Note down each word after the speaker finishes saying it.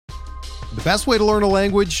The best way to learn a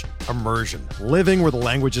language? Immersion. Living where the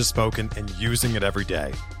language is spoken and using it every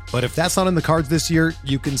day. But if that's not in the cards this year,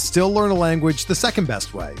 you can still learn a language the second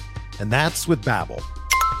best way, and that's with Babbel.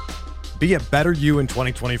 Be a better you in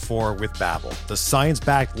 2024 with Babbel, the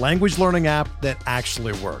science-backed language learning app that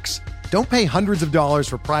actually works. Don't pay hundreds of dollars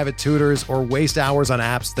for private tutors or waste hours on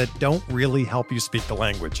apps that don't really help you speak the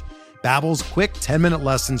language. Babbel's quick 10-minute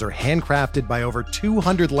lessons are handcrafted by over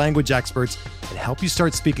 200 language experts and help you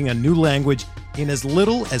start speaking a new language in as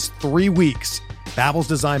little as 3 weeks. Babbel's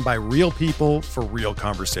designed by real people for real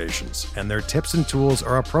conversations, and their tips and tools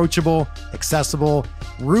are approachable, accessible,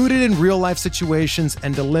 rooted in real-life situations,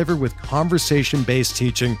 and delivered with conversation-based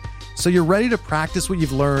teaching, so you're ready to practice what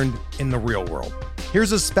you've learned in the real world.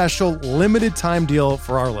 Here's a special limited-time deal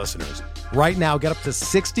for our listeners. Right now, get up to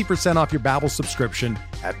 60% off your Babbel subscription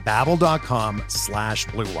at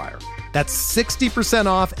babbel.com/Blue Wire. That's 60%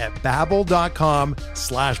 off at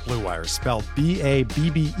babbel.com/Blue Wire, spelled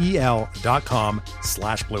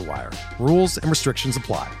BABBEL.com/Blue Wire. Rules and restrictions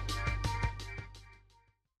apply.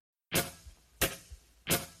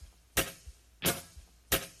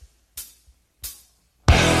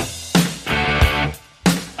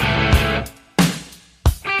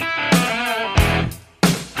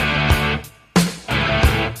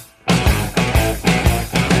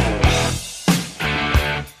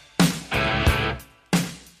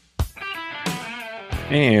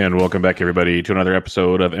 And welcome back, everybody, to another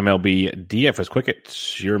episode of MLB DFS Quick.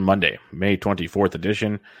 It's your Monday, May 24th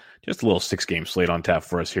edition. Just a little 6-game slate on tap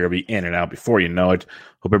for us here. It'll be in and out before you know it.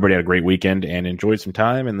 Hope everybody had a great weekend and enjoyed some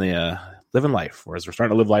time in the living life. Whereas we're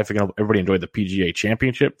starting to live life again, everybody enjoyed the PGA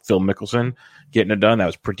Championship. Phil Mickelson getting it done. That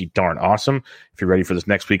was pretty darn awesome. If you're ready for this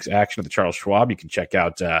next week's action at the Charles Schwab, you can check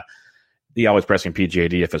out the Always Pressing PGA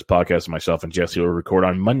DFS podcast. Myself and Jesse will record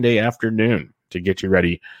on Monday afternoon to get you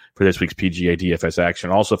ready for this week's PGA DFS action.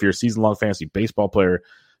 Also, if you're a season-long fantasy baseball player,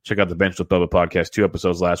 check out the Bench with Bubba podcast. 2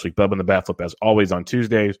 episodes last week. Bubba and the Bat Flip, as always, on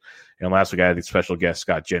Tuesdays. And last week, I had the special guest,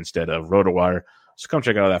 Scott Jenstead of RotoWire. So come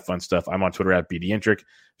check out all that fun stuff. I'm on Twitter at BDintric. If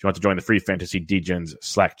you want to join the free Fantasy DGens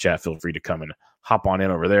Slack chat, feel free to come and hop on in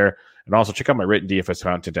over there. And also check out my written DFS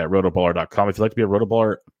content at rotoballer.com. If you'd like to be a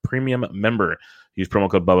RotoBaller premium member, use promo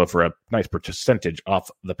code Bubba for a nice percentage off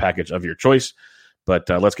the package of your choice. But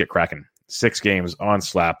let's get cracking. 6 games on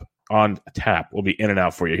tap. We'll be in and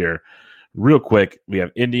out for you here. Real quick, we have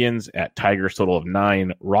Indians at Tigers, total of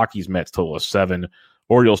 9. Rockies, Mets, total of 7.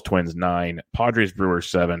 Orioles, Twins, 9. Padres, Brewers,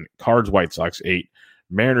 7. Cards, White Sox, 8.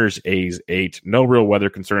 Mariners, A's, 8. No real weather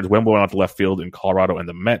concerns. Wind blowing out to left field in Colorado, and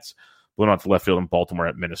the Mets blowing out to left field in Baltimore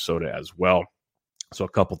at Minnesota as well. So a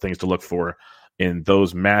couple things to look for in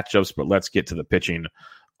those matchups, but let's get to the pitching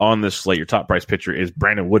on this slate. Your top price pitcher is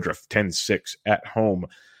Brandon Woodruff, 10-6 at home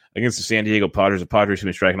against the San Diego Padres. The Padres have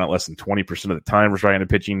been striking out less than 20% of the time for right-handed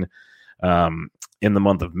pitching in the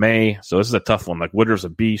month of May. So this is a tough one. Like, Woodruff's a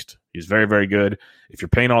beast. He's very, very good. If you're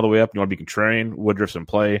paying all the way up, you want to be contrarian, Woodruff's in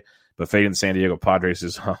play. But fading the San Diego Padres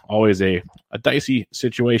is always a dicey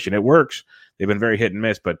situation. It works. They've been very hit and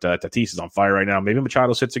miss, but Tatis is on fire right now. Maybe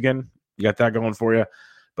Machado sits again. You got that going for you.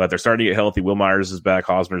 But they're starting to get healthy. Will Myers is back.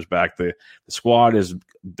 Hosmer's back. The squad is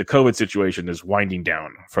 – the COVID situation is winding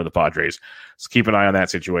down for the Padres. So keep an eye on that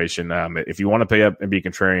situation. If you want to pay up and be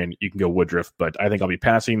contrarian, you can go Woodruff. But I think I'll be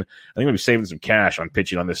passing. I think I'll be saving some cash on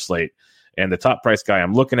pitching on this slate. And the top price guy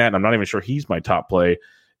I'm looking at, and I'm not even sure he's my top play,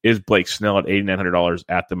 is Blake Snell at $8,900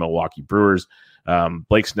 at the Milwaukee Brewers.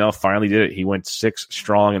 Blake Snell finally did it. He went 6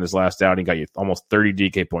 strong in his last outing, got you almost 30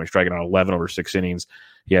 DK points, striking out 11 over 6 innings.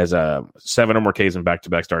 He has 7 or more Ks in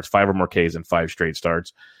back-to-back starts, 5 or more Ks in 5 straight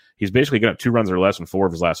starts. He's basically got 2 runs or less in 4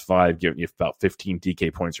 of his last 5, giving you about 15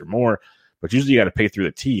 DK points or more. But usually you got to pay through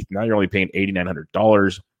the teeth. Now you're only paying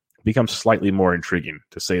 $8,900. It becomes slightly more intriguing,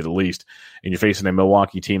 to say the least. And you're facing a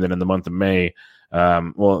Milwaukee team that in the month of May,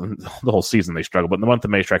 the whole season they struggle, but in the month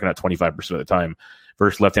of May, striking out 25% of the time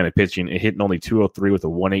versus left-handed pitching, it hitting only 203 with a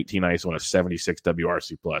 118 ISO and a 76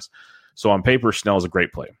 WRC+. So on paper, Snell is a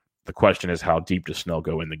great play. The question is, how deep does Snell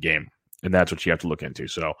go in the game? And that's what you have to look into.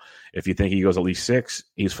 So if you think he goes at least 6,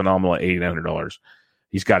 he's phenomenal at $8,900.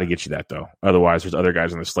 He's got to get you that, though. Otherwise, there's other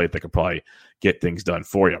guys on the slate that could probably get things done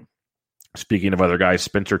for you. Speaking of other guys,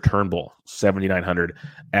 Spencer Turnbull, $7,900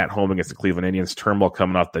 at home against the Cleveland Indians. Turnbull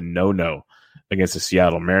coming off the no-no against the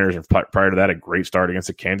Seattle Mariners. And prior to that, a great start against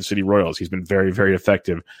the Kansas City Royals. He's been very, very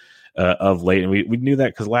effective of late. And we knew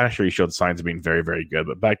that because last year he showed signs of being very, very good.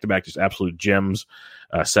 But back-to-back, just absolute gems.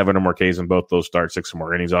 7 or more Ks in both those starts, 6 or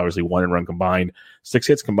more innings, obviously 1 run combined, 6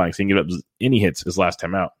 hits combined. So he didn't give up any hits his last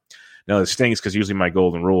time out. Now, it stings because usually my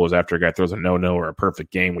golden rule is after a guy throws a no-no or a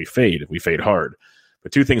perfect game, we fade hard.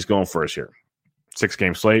 But 2 things going for us here.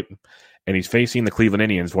 6-game slate. and he's facing the Cleveland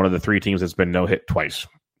Indians, one of the three teams that's been no-hit twice.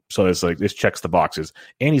 So it's like this checks the boxes,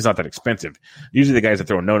 and he's not that expensive. Usually, the guys that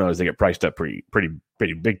throw no-nos, they get priced up pretty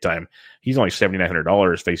big time. He's only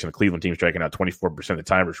 $7,900 facing a Cleveland team striking out 24% of the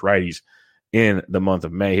time versus righties in the month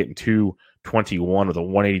of May, hitting 221 with a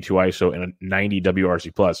 182 ISO and a 90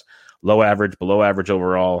 WRC plus. Low average, below average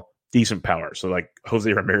overall, decent power. So like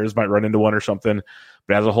Jose Ramirez might run into one or something,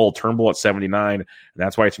 but as a whole, Turnbull at 79, and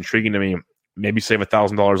that's why it's intriguing to me. Maybe save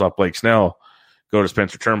 $1,000 off Blake Snell, go to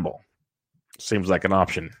Spencer Turnbull. Seems like an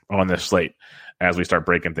option on this slate as we start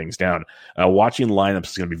breaking things down. Watching lineups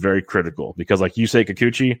is going to be very critical because, like you say,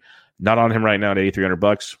 Kikuchi, not on him right now at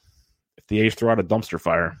 $8,300. If the A's throw out a dumpster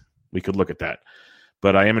fire, we could look at that.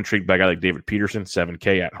 But I am intrigued by a guy like David Peterson,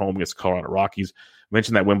 7K at home against the Colorado Rockies. I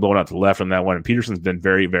mentioned that wind blowing out to the left on that one, and Peterson's been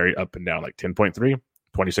very, very up and down, like 10.3,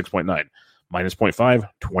 26.9, minus 0.5,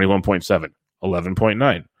 21.7,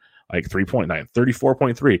 11.9. Like 3.9,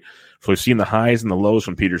 34.3. So we've seen the highs and the lows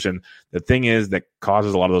from Peterson. The thing is that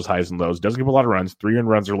causes a lot of those highs and lows. Doesn't give a lot of runs, 3 earned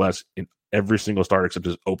runs or less in every single start except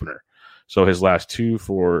his opener. So his last 2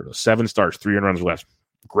 for 7 starts, 3 earned runs or less.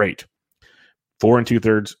 Great. 4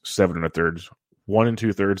 2/3, 7 1/3, 1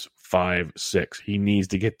 2/3, 5, 6. He needs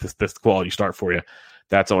to get this quality start for you.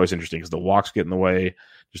 That's always interesting because the walks get in the way.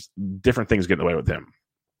 Just different things get in the way with him.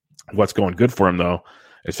 What's going good for him, though,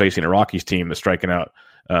 is facing a Rockies team that's striking out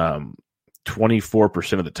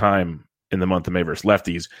 24% of the time in the month of May versus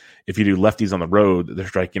lefties. If you do lefties on the road, they're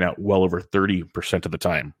striking out well over 30% of the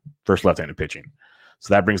time versus left-handed pitching.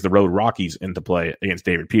 So that brings the road Rockies into play against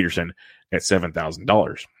David Peterson at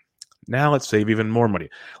 $7,000. Now let's save even more money.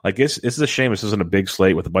 Like this is a shame this isn't a big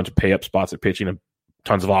slate with a bunch of pay-up spots at pitching and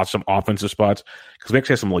tons of awesome offensive spots because we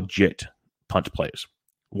actually have some legit punch plays.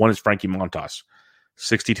 One is Frankie Montas.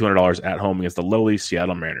 $6,200 at home against the lowly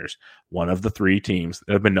Seattle Mariners, one of the 3 teams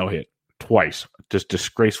that have been no-hit twice. Just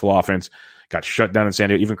disgraceful offense. Got shut down in San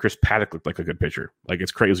Diego. Even Chris Paddock looked like a good pitcher. Like,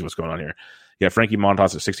 it's crazy what's going on here. Yeah, Frankie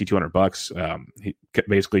Montas at $6,200. He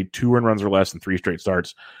basically 2 earned runs or less in 3 straight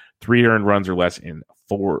starts, 3 earned runs or less in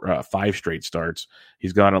 5 straight starts.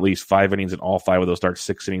 He's gone at least 5 innings in all 5 of those starts,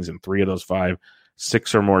 6 innings in 3 of those 5,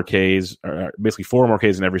 6 or more Ks, or basically 4 or more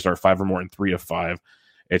Ks in every start, 5 or more in 3 of 5.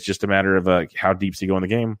 It's just a matter of how deep does he go in the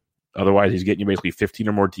game. Otherwise, he's getting you basically 15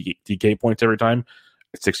 or more DK points every time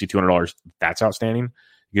at $6,200. That's outstanding.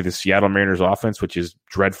 You get the Seattle Mariners offense, which is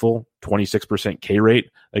dreadful, 26% K rate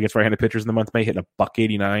against right-handed pitchers in the month of May, hitting a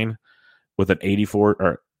 $189 with an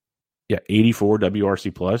 84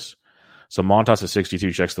 WRC plus. So Montas at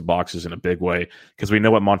 62 checks the boxes in a big way because we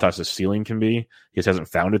know what Montas' ceiling can be. He just hasn't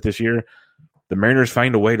found it this year. The Mariners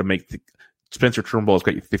find a way to make Spencer Turnbull has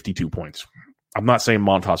got you 52 points. I'm not saying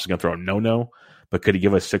Montas is going to throw a no-no, but could he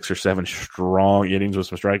give us 6 or 7 strong innings with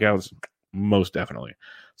some strikeouts? Most definitely.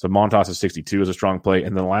 So Montas at 62 is a strong play.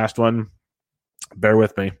 And then the last one, bear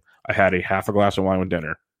with me. I had a half a glass of wine with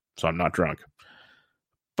dinner, so I'm not drunk.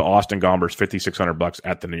 But Austin Gomber's $5,600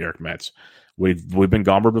 at the New York Mets. We've been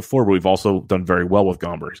Gomber before, but we've also done very well with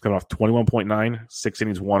Gomber. He's coming off 21.9, 6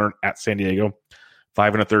 innings, 1 earned at San Diego,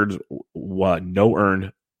 5 1/3, no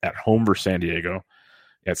earned at home versus San Diego.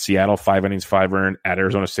 At Seattle, 5 innings, 5 earned. At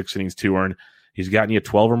Arizona, 6 innings, 2 earned. He's gotten you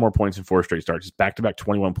 12 or more points in 4 straight starts. He's back-to-back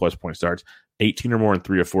 21-plus point starts, 18 or more in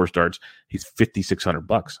 3 or 4 starts. He's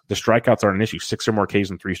 $5,600. The strikeouts aren't an issue. 6 or more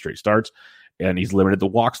Ks in 3 straight starts, and he's limited the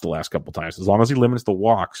walks the last couple times. As long as he limits the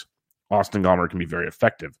walks, Austin Gomber can be very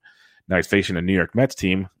effective. Now he's facing a New York Mets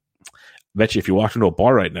team. I bet you if you walked into a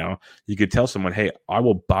bar right now, you could tell someone, hey, I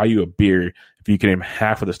will buy you a beer if you can name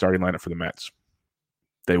half of the starting lineup for the Mets.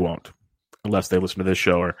 They won't, unless they listen to this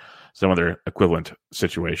show or some other equivalent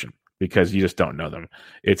situation, because you just don't know them.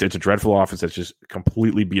 It's a dreadful offense that's just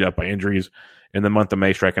completely beat up by injuries. In the month of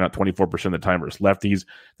May, striking out 24% of the time versus lefties.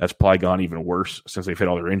 That's probably gone even worse since they've hit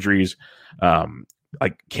all their injuries.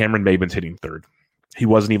 Like Cameron Maybin's hitting 3rd. He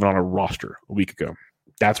wasn't even on a roster a week ago.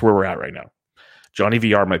 That's where we're at right now. Johnny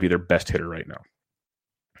VR might be their best hitter right now.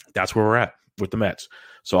 That's where we're at with the Mets.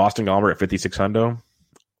 So Austin Gomber at $5,600.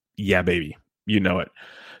 Yeah, baby. You know it.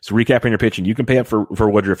 So recapping your pitching, you can pay up for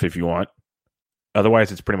Woodruff if you want.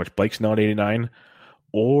 Otherwise, it's pretty much Blake Snell at 89,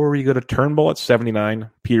 or you go to Turnbull at 79,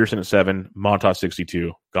 Peterson at 7, Montas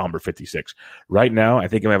 62, Gomber 56. Right now, I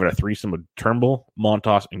think I'm having a threesome with Turnbull,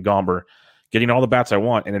 Montas, and Gomber, getting all the bats I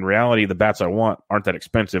want. And in reality, the bats I want aren't that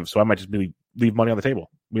expensive, so I might just leave money on the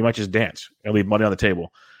table. We might just dance and leave money on the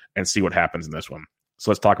table and see what happens in this one. So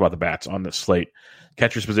let's talk about the bats on this slate.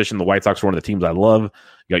 Catcher's position, the White Sox are one of the teams I love.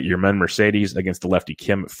 You got Yermin Mercedes against the lefty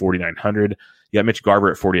Kim at 4,900. You got Mitch Garver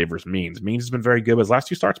at 48 versus Means. Means has been very good, but his last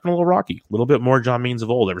 2 starts been a little rocky. A little bit more John Means of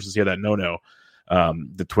old ever since he had that no-no.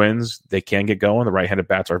 The Twins, they can get going. The right-handed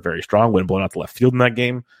bats are very strong. Wind blowing out the left field in that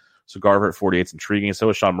game. So Garver at 48 is intriguing. So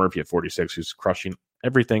is Sean Murphy at 46, who's crushing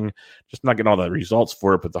everything, just not getting all the results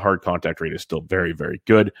for it, but the hard contact rate is still very, very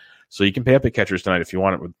good. So you can pay up at catchers tonight if you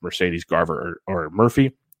want it with Mercedes, Garver, or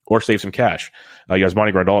Murphy, or save some cash. You guys,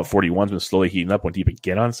 Monty Grandal at 41 has been slowly heating up, went deep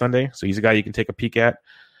again on Sunday. So he's a guy you can take a peek at.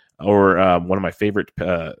 Or one of my favorite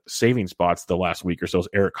saving spots the last week or so is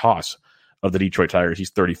Eric Haas of the Detroit Tigers. He's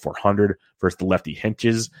 3,400 versus the lefty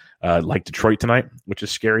Hinches, like Detroit tonight, which is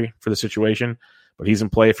scary for the situation. But he's in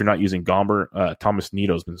play if you're not using Gomber. Thomas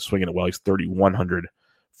Nito's been swinging it well. He's 3,100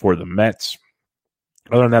 for the Mets.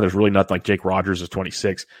 Other than that, there's really nothing. Like Jake Rogers is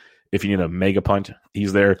 26. If you need a mega punt,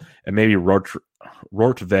 he's there. And maybe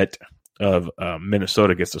Rortvedt of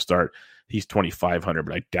Minnesota gets to start. He's 2,500,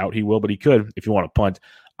 but I doubt he will, but he could. If you want to punt,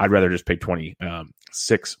 I'd rather just pay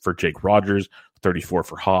 26 for Jake Rogers, 34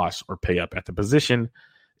 for Haas, or pay up at the position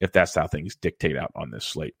if that's how things dictate out on this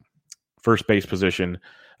slate. First base position,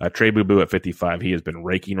 Trey Boo Boo at 55. He has been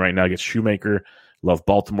raking right now against Shoemaker. Love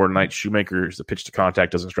Baltimore tonight. Shoemaker is the pitch to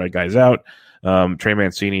contact, doesn't strike guys out. Trey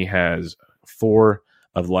Mancini has 4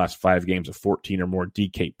 of the last 5 games of 14 or more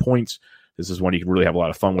DK points. This is one you can really have a lot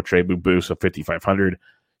of fun with. Trey Boo Boo, so 5,500.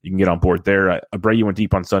 You can get on board there. Abreu went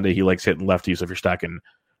deep on Sunday. He likes hitting lefties, so if you're stacking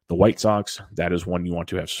the White Sox, that is one you want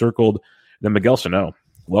to have circled. Then Miguel Sano.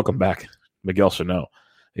 Welcome back, Miguel Sano.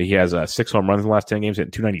 He has 6 home runs in the last 10 games,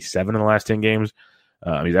 hitting 297 in the last 10 games.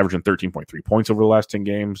 He's averaging 13.3 points over the last 10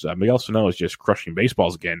 games. Miguel Sano is just crushing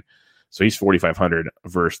baseballs again. So he's 4,500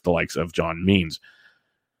 versus the likes of John Means.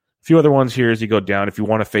 A few other ones here as you go down. If you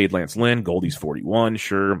want to fade Lance Lynn, Goldie's 41,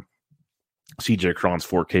 sure. CJ Cron's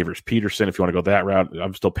 4K versus Peterson. If you want to go that route,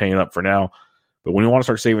 I'm still paying up for now. But when you want to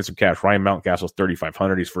start saving some cash, Ryan Mountcastle's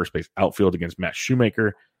 3,500. He's first base outfield against Matt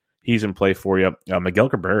Shoemaker. He's in play for you. Miguel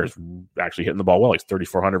Cabrera is actually hitting the ball well. He's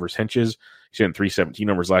 3,400 versus Hinches. He's hitting 317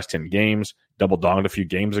 over his last 10 games. Double donged a few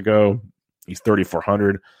games ago. He's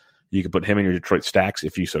 3,400. You can put him in your Detroit stacks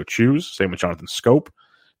if you so choose. Same with Jonathan Scope.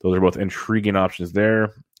 Those are both intriguing options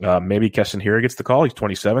there. Maybe Keston Hiura gets the call. He's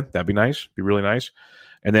 27. That'd be nice. Be really nice.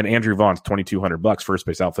 And then Andrew Vaughn's $2,200, first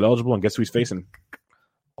base outfield eligible. And guess who he's facing?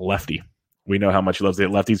 A lefty. We know how much he loves the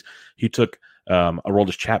lefties. He took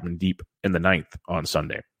Aroldis Chapman deep in the 9th on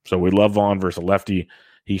Sunday. So we love Vaughn versus a lefty.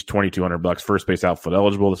 He's $2,200, first base outfield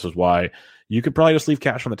eligible. This is why you could probably just leave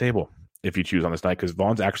cash on the table if you choose on this night, because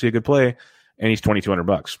Vaughn's actually a good play, and he's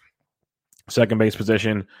 $2,200. Second base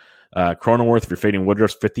position, Cronenworth, if you're fading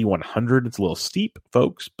Woodruff's 5,100. It's a little steep,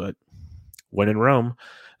 folks, but when in Rome.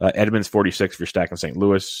 Edmonds 46 if you're stacking St.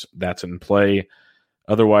 Louis. That's in play.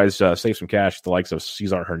 Otherwise, save some cash. The likes of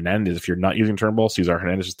Cesar Hernandez. If you're not using Turnbull, Cesar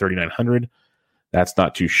Hernandez is 3,900. That's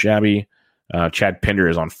not too shabby. Chad Pinder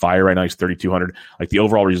is on fire right now. He's 3,200. Like, the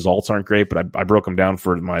overall results aren't great, but I broke them down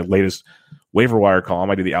for my latest waiver wire column.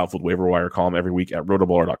 I do the outfield waiver wire column every week at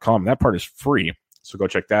rotoballer.com. That part is free, so go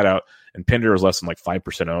check that out. And Pinder is less than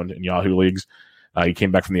 5% owned in Yahoo leagues. He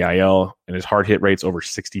came back from the IL, and his hard hit rate's over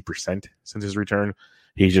 60% since his return.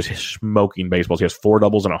 He's just smoking baseballs. He has 4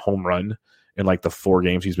 doubles and a home run in the 4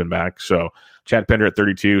 games he's been back. So Chad Pinder at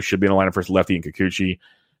 32 should be in the lineup versus lefty and Kikuchi.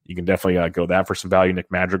 You can definitely go that for some value.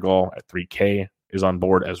 Nick Madrigal at 3K is on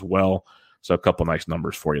board as well. So a couple nice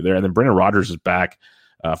numbers for you there. And then Brendan Rodgers is back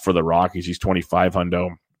for the Rockies. He's 25 hundo.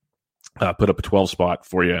 Put up a 12 spot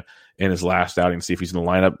for you in his last outing. See if he's in the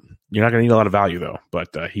lineup. You're not going to need a lot of value, though, but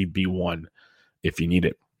he'd be one if you need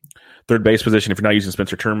it. Third base position, if you're not using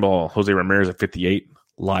Spencer Turnbull, Jose Ramirez at 58.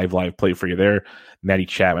 Live play for you there. Matty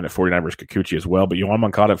Chapman at 49 versus Kikuchi as well. But Yohan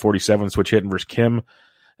Moncada at 47, switch hitting versus Kim.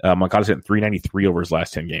 Moncada's hitting 393 over his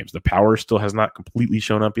last 10 games. The power still has not completely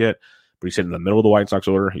shown up yet, but he's hitting in the middle of the White Sox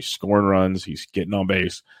order. He's scoring runs. He's getting on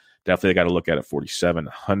base. Definitely got to look at it.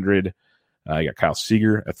 4,700. You got Kyle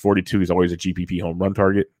Seager at 42. He's always a GPP home run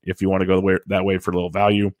target if you want to go that way for a little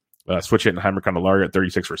value. Switch hitting Heimer Candelario at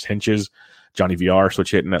 36 versus Hinches. Johnny VR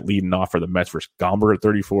switch hitting at leading off for the Mets versus Gomber at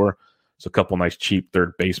 34. So a couple nice cheap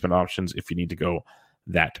third baseman options if you need to go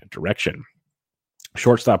that direction.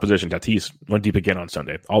 Shortstop position, Tatis went deep again on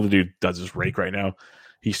Sunday. All the dude does is rake right now.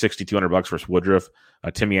 He's $6,200 versus Woodruff.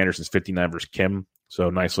 Timmy Anderson's 59 versus Kim.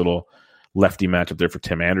 So nice little lefty matchup there for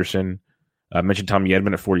Tim Anderson. I mentioned Tommy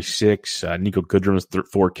Edman at 46. Nico Goodrum's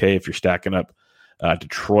 4K if you're stacking up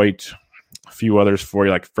Detroit. A few others for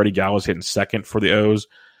you, like Freddie Gallo's hitting second for the O's.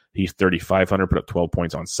 He's 3,500, put up 12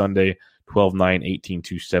 points on Sunday. 12-9,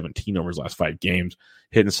 18-2, 17 over his last 5 games.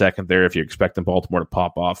 Hitting second there if you're expecting Baltimore to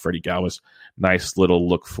pop off. Freddie Galvis, nice little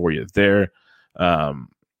look for you there. I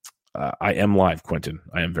am live, Quentin.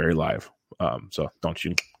 I am very live. So don't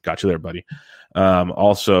you got you there, buddy.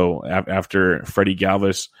 Also, after Freddie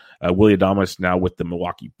Galvis, Willie Adames now with the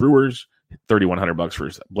Milwaukee Brewers, $3,100 for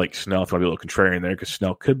Blake Snell. If you want to be a little contrarian there, because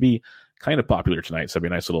Snell could be kind of popular tonight, so it'd be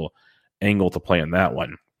a nice little angle to play in that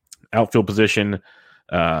one. Outfield position,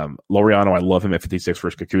 Laureano, I love him at 56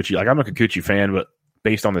 versus Kikuchi. Like, I'm a Kikuchi fan, but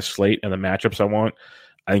based on the slate and the matchups I want,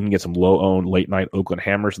 I can get some low-owned late-night Oakland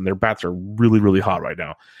Hammers, and their bats are really, really hot right now.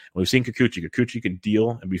 And we've seen Kikuchi can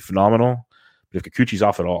deal and be phenomenal, but if Kikuchi's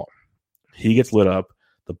off at all, he gets lit up,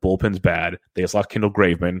 the bullpen's bad, they just lost Kendall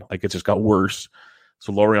Graveman, like, it just got worse.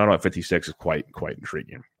 So Laureano at 56 is quite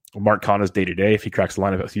intriguing. Mark Canha's day-to-day, if he cracks the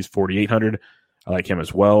lineup, he's 4,800. I like him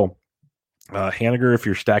as well. Haniger, if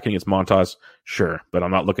you're stacking against Montas, sure, but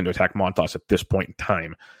I'm not looking to attack Montas at this point in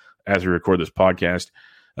time as we record this podcast.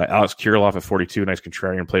 Alex Kirilloff at 42, nice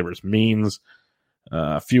contrarian play versus Means.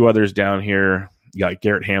 A few others down here. You got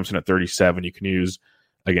Garrett Hampson at 37 you can use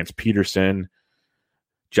against Peterson.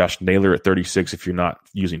 Josh Naylor at 36 if you're not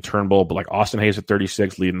using Turnbull, but like Austin Hayes at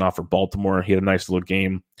 36 leading off for Baltimore. He had a nice little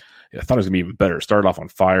game. I thought it was going to be even better. Started off on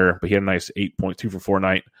fire, but he had a nice 8.2 for 4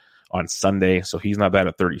 night on Sunday, so he's not bad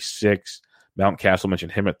at 36. Mountcastle,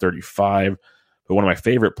 mentioned him at 35. But one of my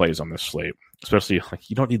favorite plays on this slate, especially, like,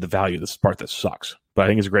 you don't need the value. This is the part that sucks. But I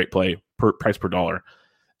think it's a great play, price per dollar.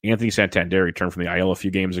 Anthony Santander returned from the IL a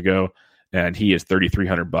few games ago, and he is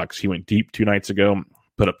 $3,300. He went deep 2 nights ago,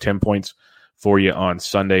 put up 10 points for you on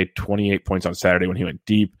Sunday, 28 points on Saturday when he went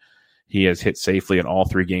deep. He has hit safely in all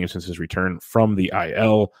 3 games since his return from the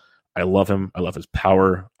IL. I love him. I love his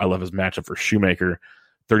power. I love his matchup for Shoemaker.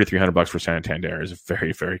 $3,300 for Santander is a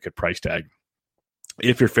very, very good price tag.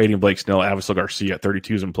 If you're fading Blake Snell, Avisel Garcia at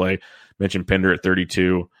 32 is in play. Mentioned Pinder at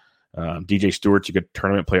 32. DJ Stewart's a good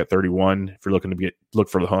tournament play at 31. If you're looking to look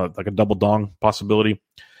for like a double dong possibility.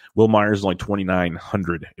 Will Myers is only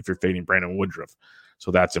 2,900 if you're fading Brandon Woodruff.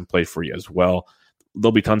 So that's in play for you as well.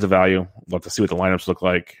 There'll be tons of value. We'll have to see what the lineups look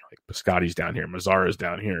like. Like Piscotty's down here. Mazzara's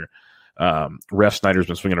down here. Ref Snyder's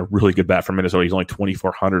been swinging a really good bat for Minnesota. He's only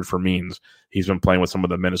 2,400 for Means. He's been playing with some of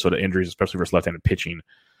the Minnesota injuries, especially versus left-handed pitching.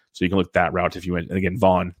 So you can look that route if you went. And again,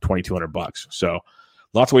 Vaughn, $2,200. So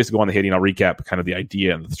lots of ways to go on the hitting. I'll recap kind of the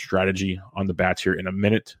idea and the strategy on the bats here in a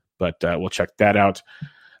minute, but we'll check that out.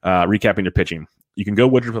 Recapping your pitching. You can go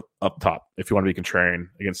Woodruff up top if you want to be contrarian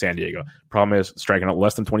against San Diego. Problem is, striking out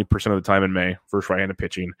less than 20% of the time in May versus right-handed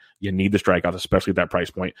pitching. You need the strikeouts, especially at that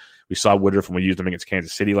price point. We saw Woodruff when we used him against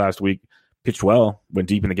Kansas City last week. Pitched well, went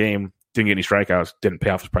deep in the game, didn't get any strikeouts, didn't pay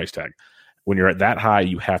off his price tag. When you're at that high,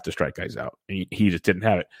 you have to strike guys out. And he just didn't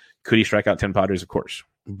have it. Could he strike out 10 Padres? Of course.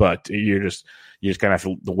 But you just kind of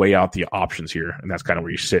have to weigh out the options here, and that's kind of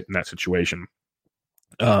where you sit in that situation.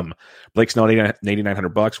 Blake Snell at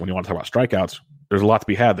 $8,900. When you want to talk about strikeouts, there's a lot to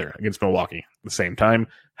be had there against Milwaukee. At the same time,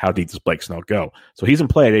 how deep does Blake Snell go? So he's in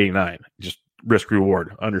play at 89. Just risk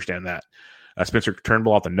reward. Understand that. Spencer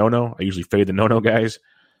Turnbull off the no-no. I usually fade the no-no guys.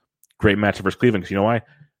 Great matchup versus Cleveland because you know why?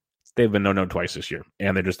 They've been no-no twice this year,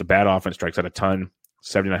 and they're just a bad offense. Strikes out a ton.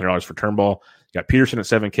 $7,900 for Turnbull. You got Peterson at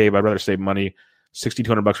 $7K, but I'd rather save money.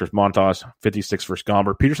 $6,200 versus Montas. $56 versus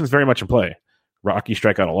Gomber. Peterson's very much in play. Rocky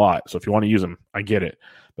strike out a lot, so if you want to use him, I get it.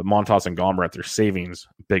 But Montas and Gomber at their savings,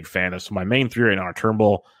 big fan of. So my main 3 right now are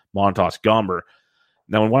Turnbull, Montas, Gomber.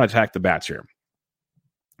 Now, we want to attack the bats here.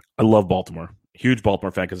 I love Baltimore. Huge Baltimore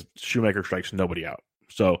fan because Shoemaker strikes nobody out.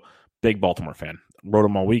 So, big Baltimore fan. Rode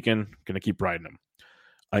him all weekend. Going to keep riding him.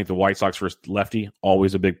 I think the White Sox versus lefty,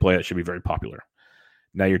 always a big play that should be very popular.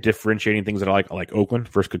 Now, you're differentiating things that I like. I like Oakland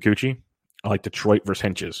versus Kikuchi. I like Detroit versus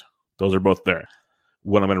Hinches. Those are both there.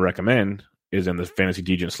 What I'm going to recommend is in the Fantasy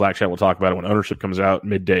Degenerate Slack chat. We'll talk about it when ownership comes out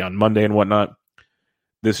midday on Monday and whatnot.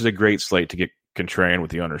 This is a great slate to get contrarian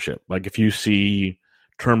with the ownership. Like if you see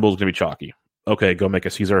Turnbull's going to be chalky, okay, go make a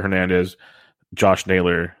Cesar Hernandez, Josh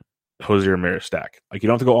Naylor, Jose Ramirez stack. Like you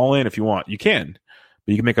don't have to go all in if you want. You can,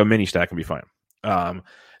 but you can make a mini stack and be fine.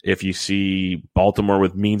 If you see Baltimore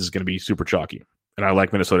with Means is going to be super chalky, and I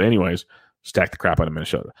like Minnesota anyways, stack the crap out of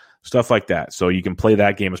Minnesota. Stuff like that. So you can play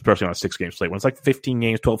that game, especially on a 6-game slate. When it's like 15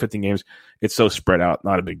 games, 12, 15 games, it's so spread out,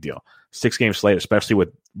 not a big deal. 6-game slate, especially with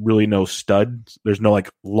really no stud. There's no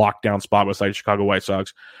like lockdown spot beside Chicago White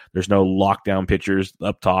Sox. There's no lockdown pitchers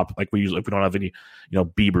up top. Like we usually, if we don't have any,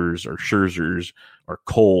 Biebers or Scherzers or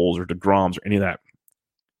Coles or DeGroms or any of that,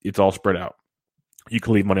 it's all spread out. You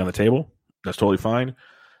can leave money on the table. That's totally fine.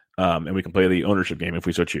 And we can play the ownership game if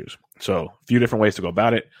we so choose. So a few different ways to go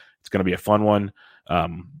about it. It's going to be a fun one.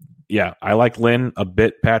 I like Lynn a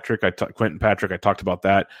bit, Patrick. Quentin Patrick, I talked about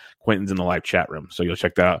that. Quentin's in the live chat room, so you'll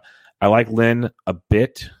check that out. I like Lynn a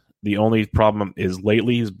bit. The only problem is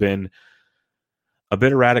lately he's been a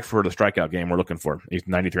bit erratic for the strikeout game we're looking for. He's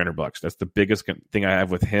 $9,300. That's the biggest thing I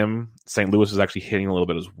have with him. St. Louis is actually hitting a little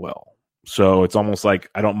bit as well. So it's almost like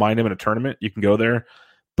I don't mind him in a tournament. You can go there,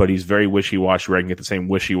 but he's very wishy-washy where I can get the same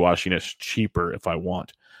wishy-washiness cheaper if I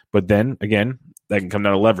want. But then again, that can come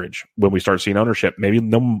down to leverage when we start seeing ownership. Maybe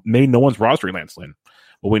no one's rostering Lance Lynn.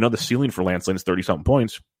 Well, we know the ceiling for Lance Lynn is 30-something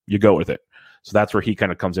points. You go with it. So that's where he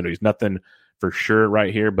kind of comes into. He's nothing for sure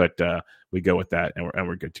right here, but we go with that, and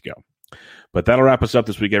we're good to go. But that'll wrap us up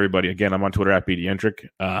this week, everybody. Again, I'm on Twitter at BDentric.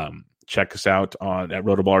 Check us out at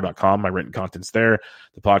rotoballer.com. My written content's there.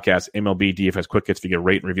 The podcast, MLB DFS Quick Hits. If you get a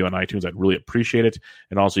rate and review on iTunes, I'd really appreciate it.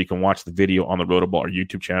 And also, you can watch the video on the Rotoballer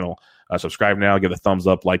YouTube channel. Subscribe now, give a thumbs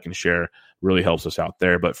up, like, and share. Really helps us out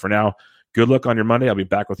there. But for now, good luck on your Monday. I'll be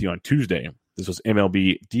back with you on Tuesday. This was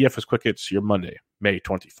MLB DFS Quick Hits, your Monday, May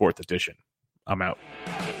 24th edition. I'm out.